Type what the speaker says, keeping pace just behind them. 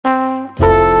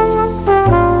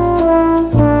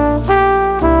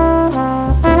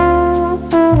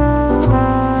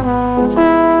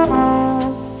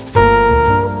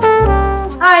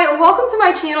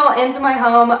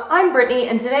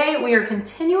Brittney, and today we are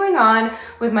continuing on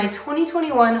with my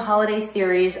 2021 holiday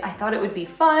series. I thought it would be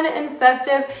fun and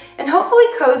festive and hopefully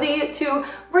cozy to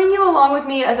bring you along with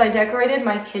me as I decorated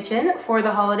my kitchen for the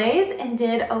holidays and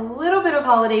did a little bit of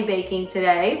holiday baking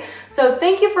today. So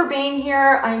thank you for being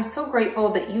here. I'm so grateful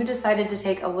that you decided to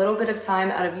take a little bit of time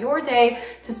out of your day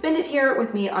to spend it here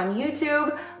with me on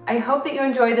YouTube. I hope that you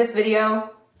enjoyed this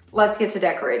video. Let's get to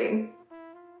decorating.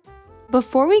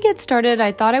 Before we get started,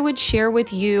 I thought I would share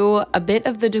with you a bit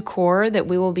of the decor that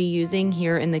we will be using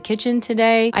here in the kitchen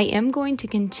today. I am going to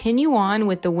continue on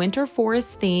with the winter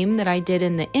forest theme that I did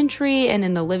in the entry and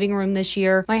in the living room this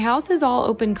year. My house is all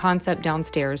open concept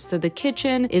downstairs, so the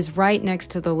kitchen is right next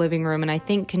to the living room, and I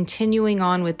think continuing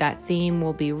on with that theme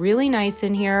will be really nice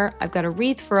in here. I've got a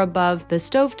wreath for above the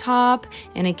stovetop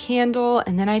and a candle,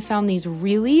 and then I found these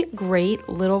really great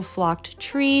little flocked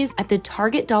trees at the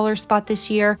Target dollar spot this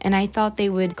year, and I thought they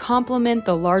would complement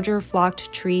the larger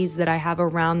flocked trees that I have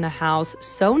around the house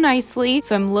so nicely.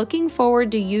 So I'm looking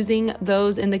forward to using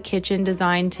those in the kitchen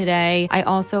design today. I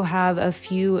also have a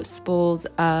few spools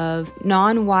of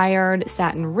non-wired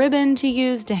satin ribbon to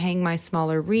use to hang my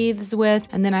smaller wreaths with.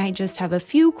 And then I just have a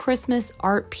few Christmas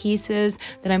art pieces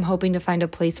that I'm hoping to find a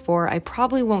place for. I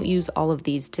probably won't use all of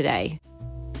these today.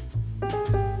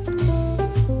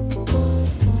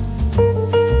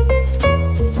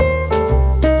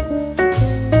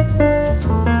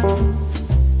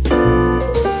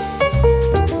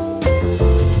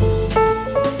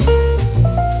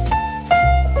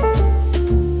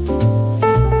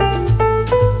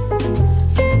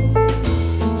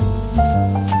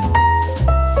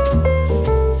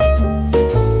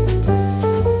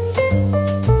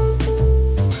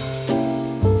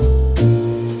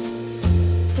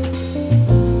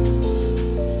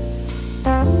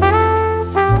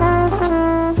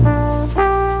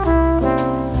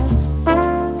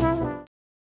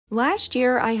 Last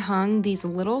year, I hung these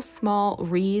little small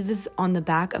wreaths on the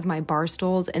back of my bar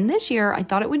stools, and this year I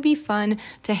thought it would be fun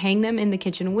to hang them in the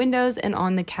kitchen windows and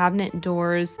on the cabinet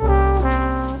doors.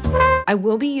 I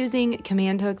will be using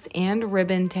command hooks and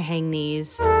ribbon to hang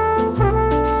these.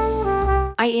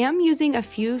 I am using a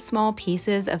few small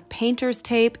pieces of painter's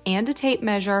tape and a tape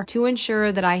measure to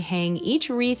ensure that I hang each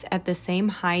wreath at the same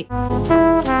height.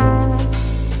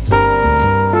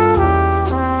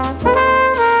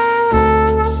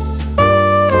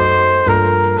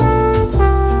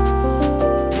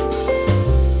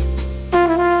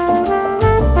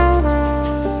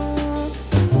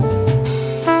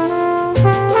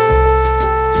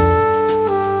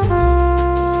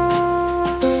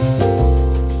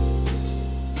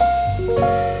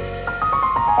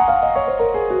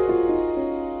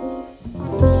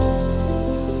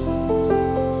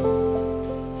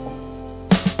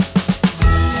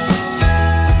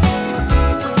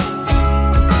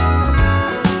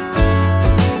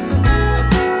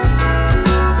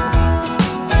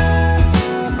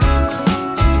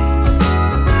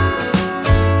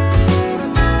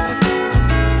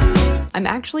 I'm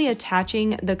actually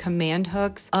attaching the command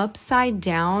hooks upside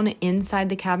down inside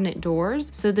the cabinet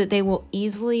doors so that they will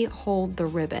easily hold the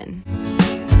ribbon.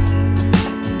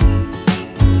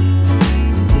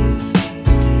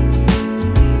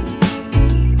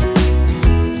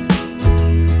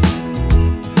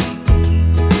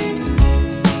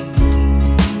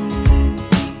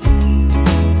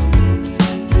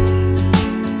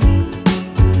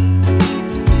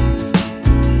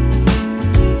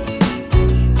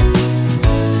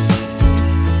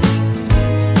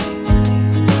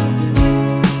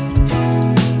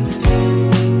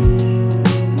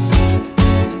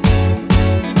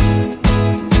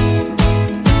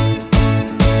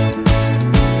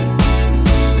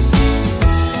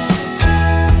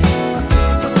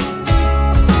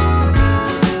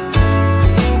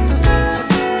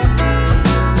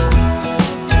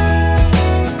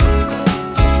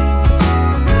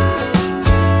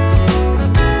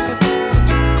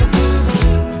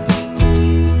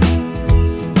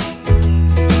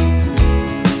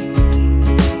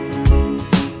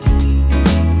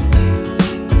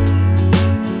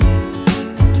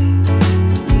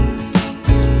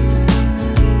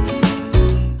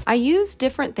 I used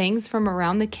different things from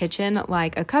around the kitchen,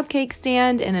 like a cupcake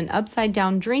stand and an upside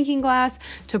down drinking glass,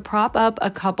 to prop up a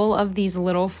couple of these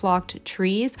little flocked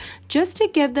trees just to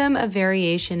give them a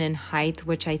variation in height,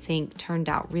 which I think turned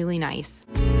out really nice.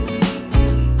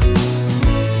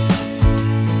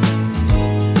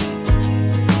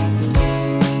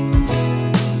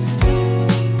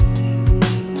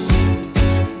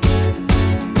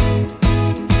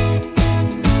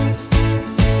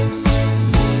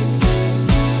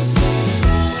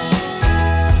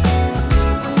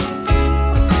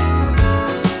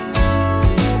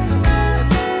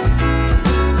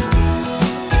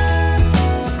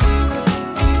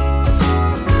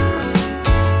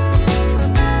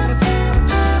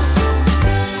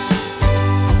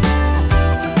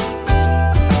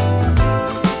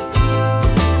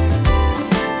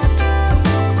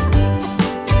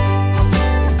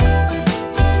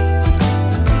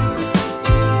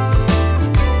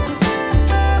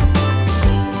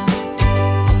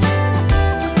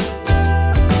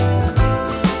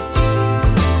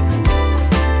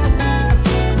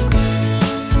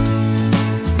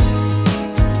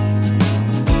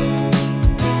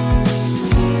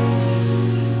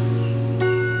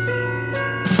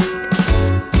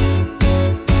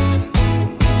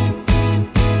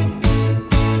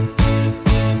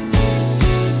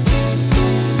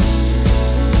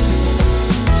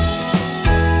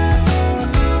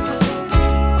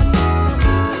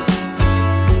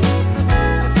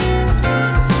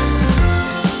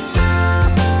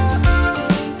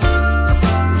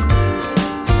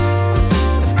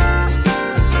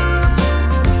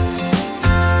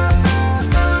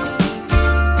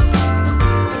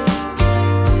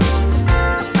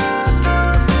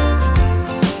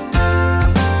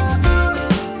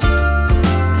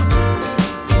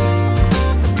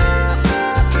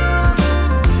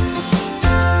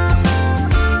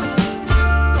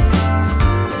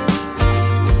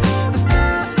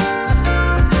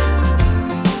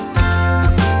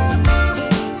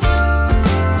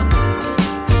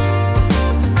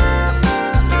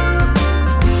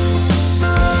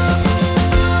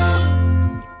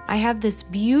 have this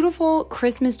beautiful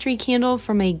Christmas tree candle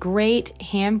from a great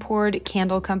hand-poured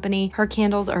candle company. Her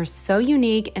candles are so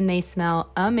unique and they smell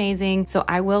amazing, so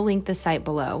I will link the site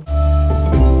below.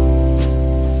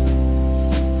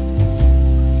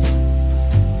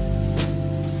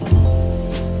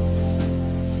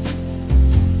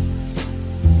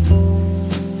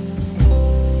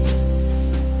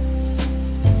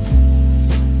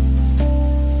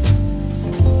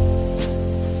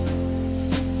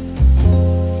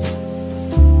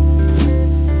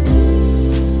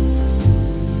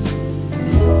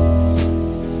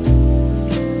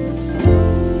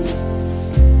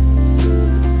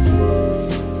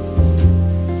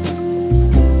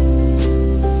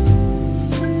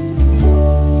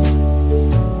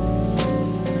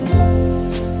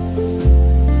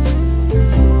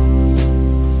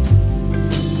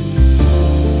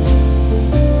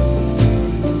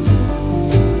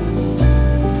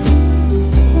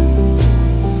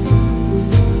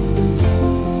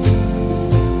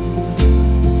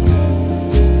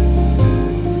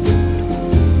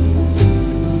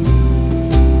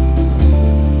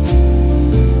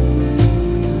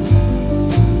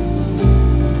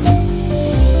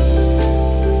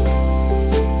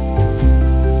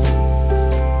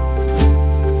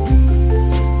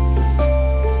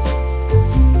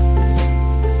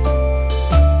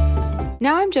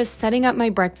 Now I'm just setting up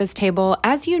my breakfast table.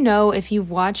 As you know, if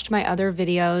you've watched my other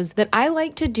videos, that I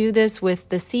like to do this with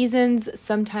the seasons,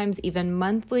 sometimes even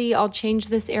monthly. I'll change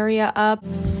this area up.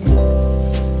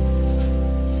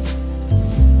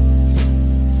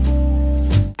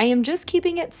 I am just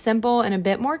keeping it simple and a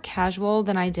bit more casual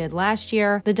than I did last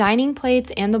year. The dining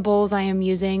plates and the bowls I am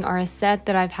using are a set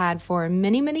that I've had for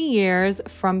many, many years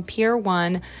from Pier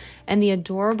 1, and the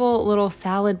adorable little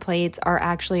salad plates are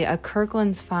actually a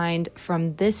Kirkland's find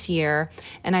from this year,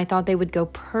 and I thought they would go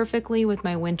perfectly with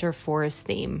my winter forest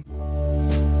theme.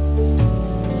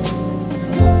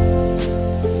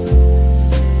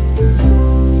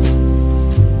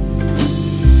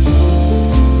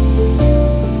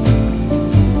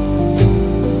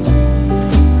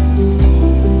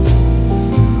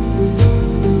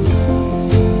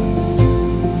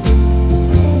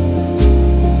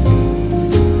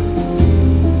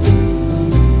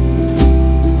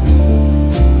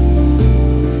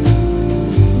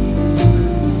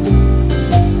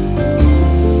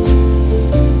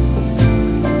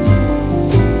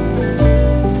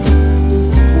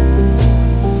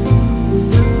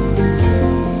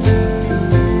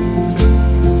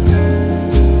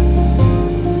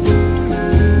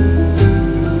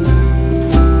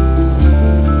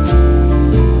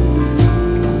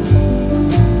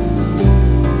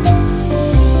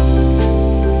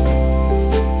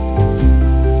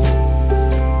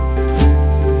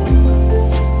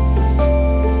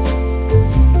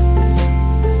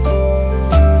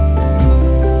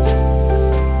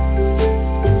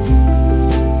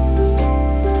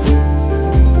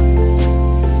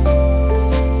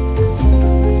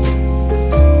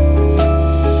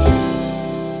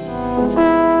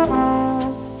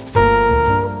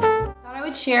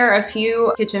 Share a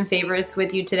few kitchen favorites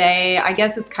with you today. I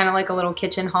guess it's kind of like a little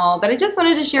kitchen haul, but I just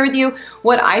wanted to share with you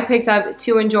what I picked up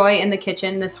to enjoy in the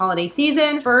kitchen this holiday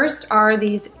season. First are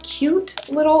these cute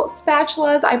little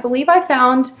spatulas. I believe I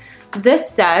found this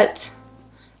set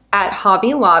at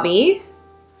Hobby Lobby.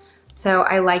 So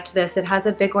I liked this. It has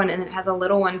a big one and it has a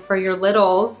little one for your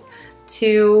littles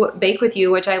to bake with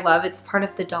you, which I love. It's part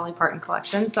of the Dolly Parton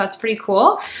collection, so that's pretty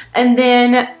cool. And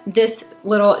then this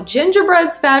little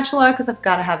gingerbread spatula, because I've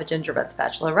got to have a gingerbread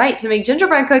spatula, right, to make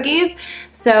gingerbread cookies.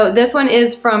 So this one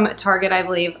is from Target, I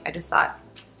believe. I just thought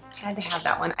I had to have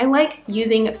that one. I like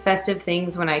using festive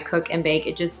things when I cook and bake.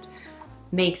 It just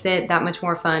makes it that much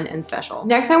more fun and special.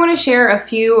 Next, I want to share a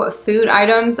few food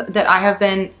items that I have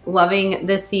been loving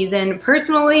this season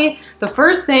personally. The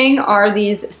first thing are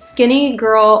these Skinny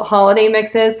Girl holiday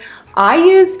mixes. I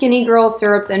use Skinny Girl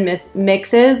syrups and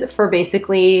mixes for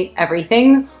basically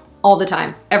everything all the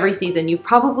time, every season. You've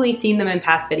probably seen them in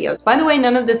past videos. By the way,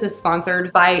 none of this is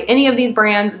sponsored by any of these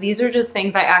brands. These are just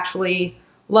things I actually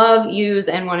love, use,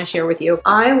 and want to share with you.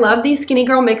 I love these Skinny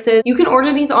Girl mixes. You can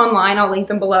order these online, I'll link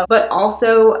them below, but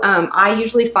also I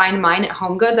usually find mine at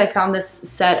HomeGoods. I found this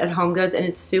set at HomeGoods and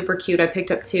it's super cute. I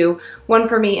picked up two, one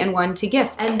for me and one to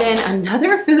gift. And then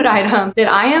another food item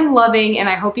that I am loving, and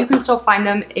I hope you can still find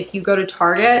them if you go to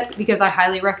Target, because I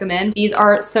highly recommend. These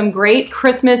are some great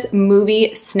Christmas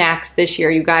movie snacks this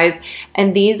year, you guys.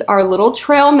 And these are little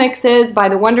trail mixes by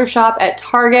the Wonder Shop at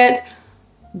Target.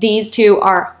 These two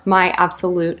are my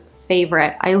absolute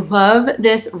favorite. I love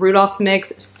this Rudolph's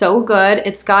mix, so good.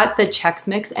 It's got the Chex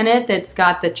Mix in it that's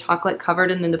got the chocolate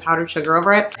covered and then the powdered sugar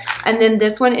over it. And then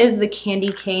this one is the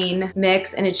candy cane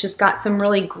mix, and it's just got some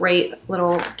really great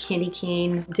little candy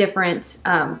cane, different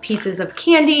pieces of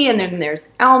candy, and then there's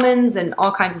almonds and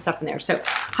all kinds of stuff in there. So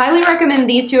highly recommend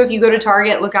these two if you go to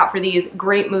Target. Look out for these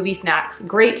great movie snacks.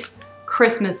 Great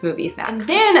Christmas movie snacks. And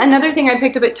then another thing I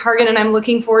picked up at Target and I'm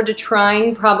looking forward to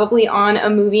trying probably on a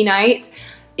movie night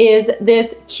is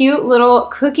this cute little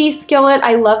cookie skillet.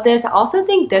 I love this. I also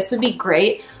think this would be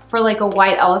great for like a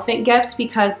white elephant gift,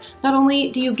 because not only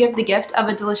do you give the gift of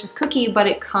a delicious cookie, but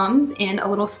it comes in a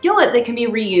little skillet that can be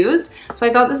reused. So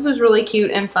I thought this was really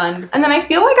cute and fun. And then I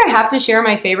feel like I have to share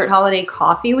my favorite holiday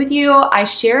coffee with you. I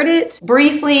shared it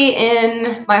briefly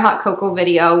in my hot cocoa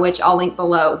video, which I'll link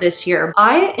below this year.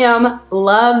 I am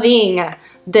loving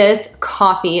this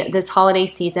coffee this holiday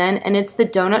season, and it's the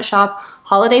Donut Shop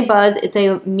Holiday Buzz. It's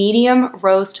a medium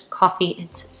roast coffee.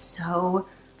 It's so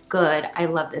good. I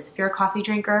love this. If you're a coffee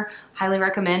drinker, highly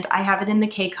recommend. I have it in the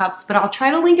K-Cups, but I'll try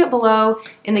to link it below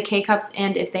in the K-Cups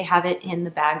and if they have it in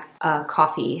the bag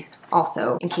coffee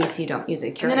also, in case you don't use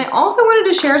it. And then I also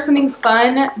wanted to share something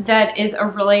fun that is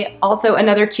also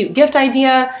another cute gift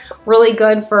idea, really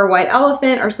good for a white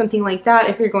elephant or something like that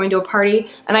if you're going to a party.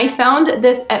 And I found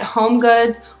this at Home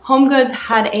Goods. Home Goods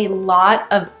had a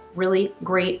lot of really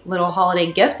great little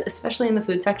holiday gifts, especially in the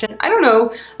food section. I don't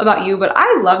know about you, but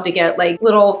I love to get like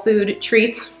little food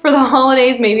treats for the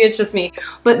holidays. Maybe it's just me,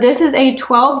 but this is a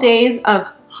 12 days of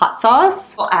hot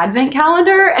sauce advent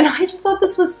calendar, and I just thought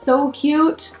this was so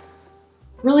cute.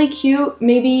 Really cute,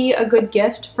 maybe a good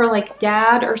gift for like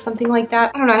dad or something like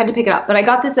that. I don't know, I had to pick it up, but I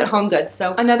got this at Home Goods.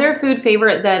 So another food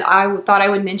favorite that I thought I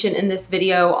would mention in this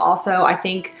video also, I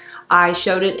think I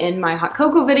showed it in my hot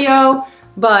cocoa video,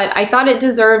 but I thought it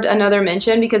deserved another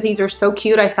mention because these are so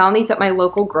cute. I found these at my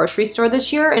local grocery store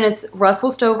this year, and it's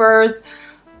Russell Stover's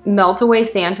Melt Away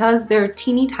Santas. They're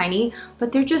teeny tiny,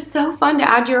 but they're just so fun to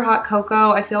add to your hot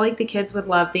cocoa. I feel like the kids would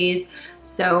love these.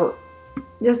 So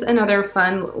just another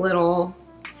fun little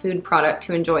food product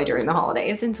to enjoy during the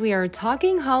holidays. Since we are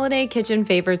talking holiday kitchen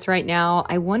favorites right now,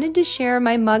 I wanted to share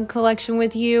my mug collection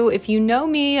with you. If you know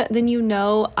me, then you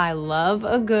know I love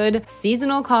a good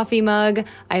seasonal coffee mug.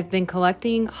 I've been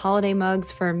collecting holiday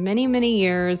mugs for many, many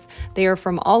years. They are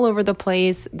from all over the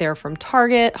place. They're from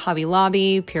Target, Hobby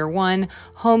Lobby, Pier 1,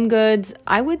 Home Goods.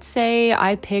 I would say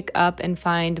I pick up and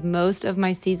find most of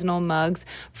my seasonal mugs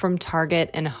from Target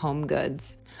and Home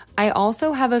Goods. I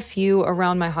also have a few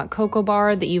around my hot cocoa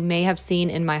bar that you may have seen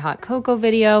in my hot cocoa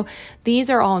video. These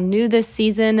are all new this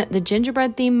season. The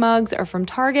gingerbread theme mugs are from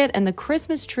Target, and the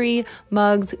Christmas tree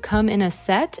mugs come in a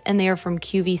set, and they are from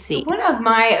QVC. One of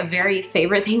my very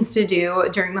favorite things to do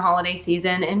during the holiday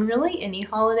season, and really any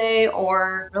holiday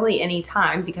or really any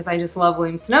time, because I just love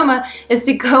Williams-Sonoma, is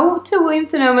to go to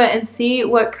Williams-Sonoma and see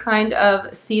what kind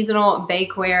of seasonal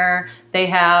bakeware they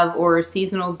have or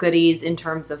seasonal goodies in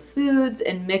terms of foods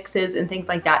and mixes and things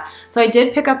like that. So I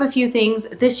did pick up a few things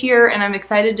this year, and I'm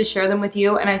excited to share them with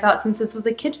you. And I thought since this was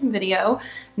a kitchen video,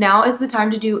 now is the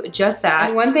time to do just that.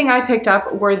 And one thing I picked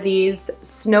up were these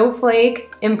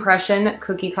Snowflake Impression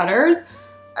cookie cutters.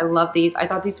 I love these. I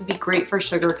thought these would be great for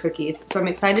sugar cookies. So I'm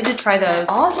excited to try those.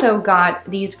 I also got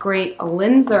these great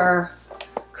Linzer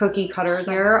cookie cutters.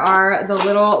 Here are the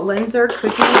little Linzer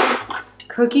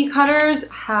cookie cutters.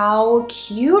 How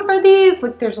cute are these?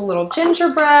 Look, there's a little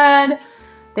gingerbread.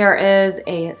 There is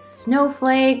a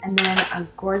snowflake, and then a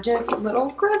gorgeous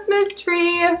little Christmas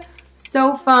tree.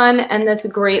 So fun, and this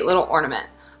great little ornament.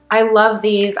 I love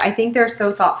these. I think they're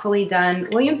so thoughtfully done.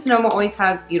 Williams-Sonoma always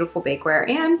has beautiful bakeware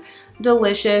and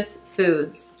delicious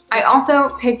foods. I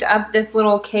also picked up this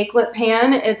little cakelet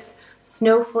pan. It's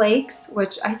snowflakes,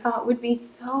 which I thought would be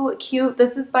so cute.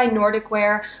 This is by Nordic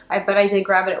Ware, but I did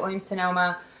grab it at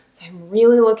Williams-Sonoma. So I'm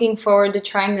really looking forward to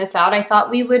trying this out. I thought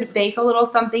we would bake a little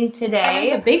something today.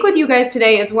 To bake with you guys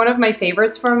today is one of my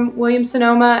favorites from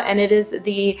Williams-Sonoma, and it is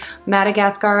the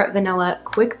Madagascar Vanilla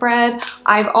Quick Bread.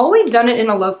 I've always done it in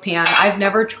a loaf pan. I've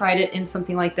never tried it in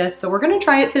something like this, so we're gonna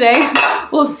try it today.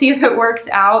 We'll see if it works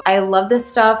out. I love this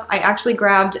stuff. I actually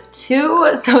grabbed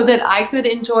two so that I could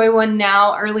enjoy one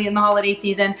now early in the holiday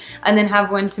season, and then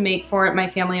have one to make for my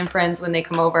family and friends when they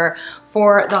come over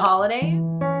for the holidays.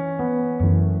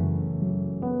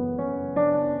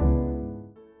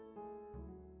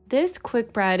 This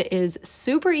quick bread is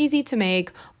super easy to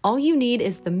make. All you need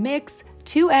is the mix,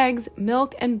 2 eggs,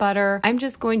 milk, and butter. I'm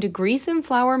just going to grease and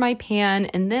flour my pan,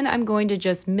 and then I'm going to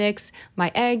just mix my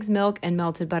eggs, milk, and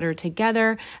melted butter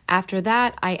together. After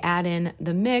that, I add in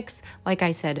the mix. Like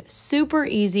I said, super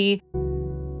easy.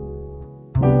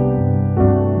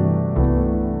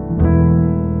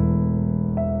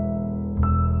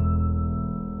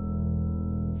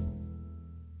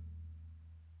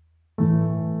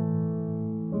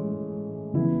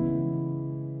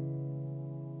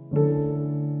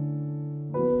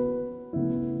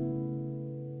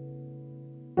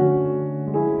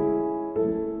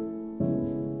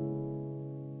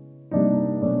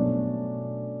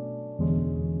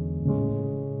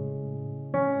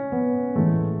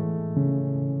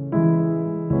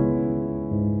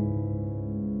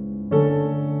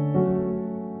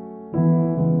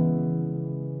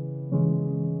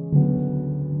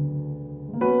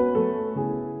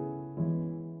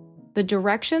 The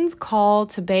directions call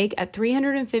to bake at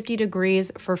 350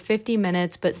 degrees for 50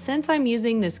 minutes, but since I'm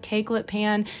using this cakelet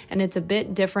pan and it's a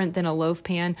bit different than a loaf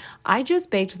pan, I just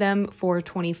baked them for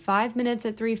 25 minutes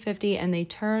at 350 and they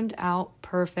turned out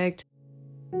perfect.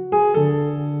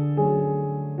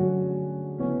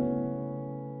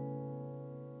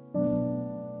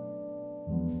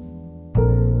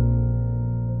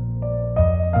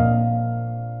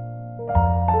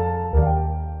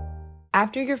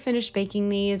 After you're finished baking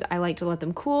these, I like to let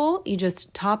them cool. You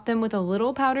just top them with a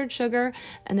little powdered sugar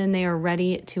and then they are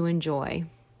ready to enjoy.